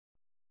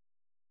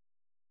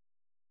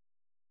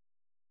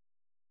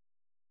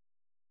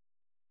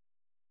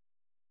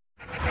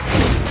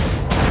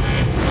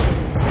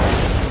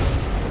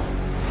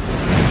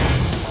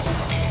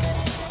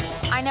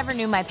never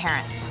knew my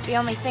parents. The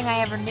only thing I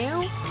ever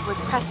knew was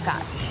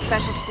Prescott, a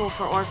special school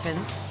for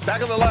orphans.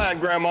 Back of the line,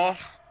 Grandma.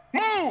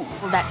 Move!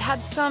 That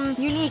had some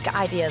unique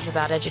ideas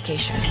about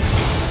education.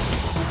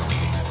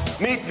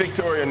 Meet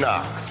Victoria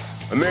Knox,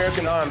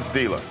 American arms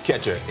dealer.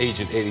 Catch her,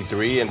 Agent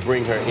 83, and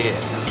bring her in.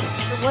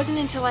 It wasn't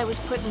until I was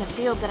put in the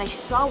field that I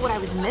saw what I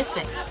was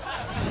missing.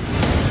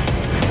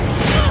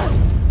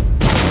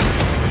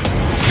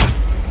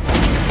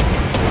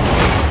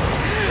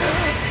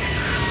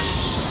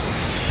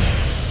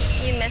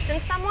 You missing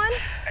someone?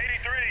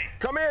 83.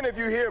 Come in if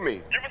you hear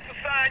me. Give us a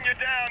sign you're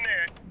down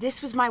there.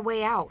 This was my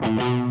way out.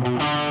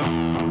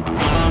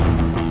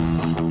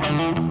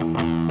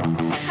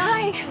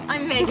 Hi,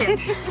 I'm Megan.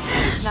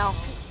 No,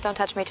 don't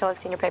touch me till I've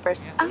seen your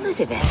papers.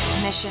 Elizabeth.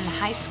 Mission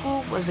High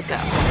School was a go.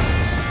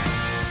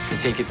 I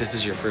take it this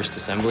is your first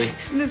assembly?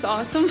 Isn't this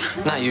awesome?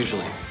 Not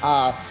usually.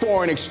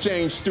 Foreign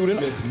exchange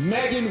student is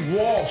Megan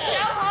Walsh.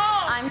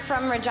 I'm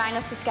from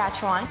Regina,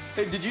 Saskatchewan.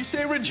 Hey, did you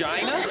say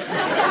Regina?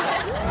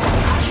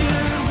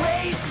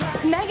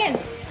 Megan,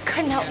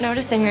 couldn't help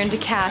noticing you're into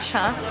Cash,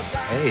 huh?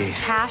 Hey.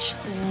 Cash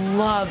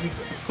loves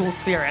school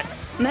spirit.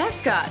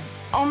 Mascots.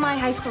 All my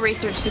high school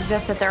research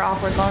suggests that they're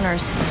awkward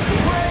loners.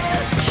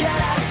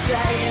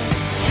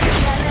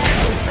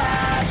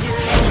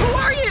 Who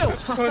are you?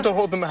 Just wanted to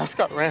hold the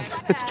mascot rant.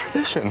 It's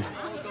tradition.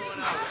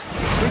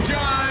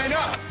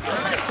 Regina!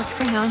 What's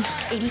going on?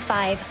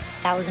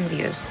 85,000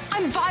 views.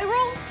 I'm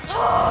viral?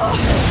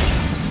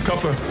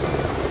 Cuff her.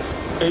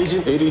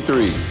 Agent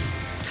 83.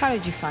 How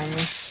did you find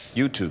me?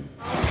 YouTube.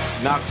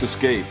 Knox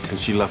escaped, and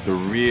she left a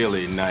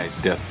really nice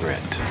death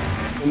threat.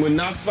 And when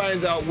Knox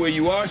finds out where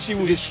you are, she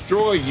will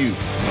destroy you.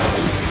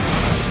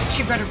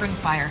 She better bring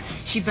fire.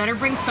 She better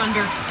bring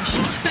thunder. And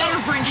she better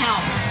bring hell.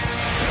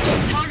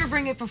 Tell her to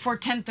bring it before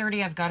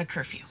 10:30. I've got a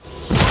curfew.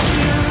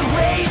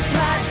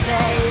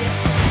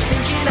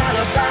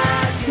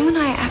 You and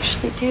I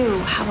actually do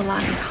have a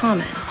lot in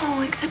common.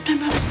 Oh, except I'm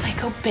not a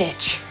psycho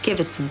bitch. Give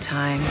it some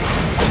time.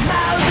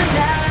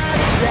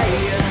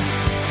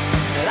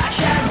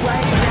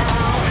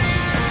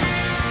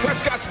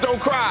 Prescott's don't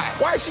cry.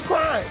 Why is she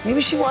crying?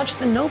 Maybe she watched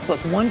The Notebook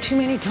one too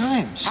many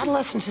times.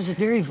 Adolescence is a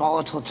very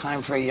volatile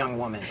time for a young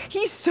woman.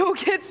 He so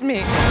gets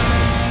me.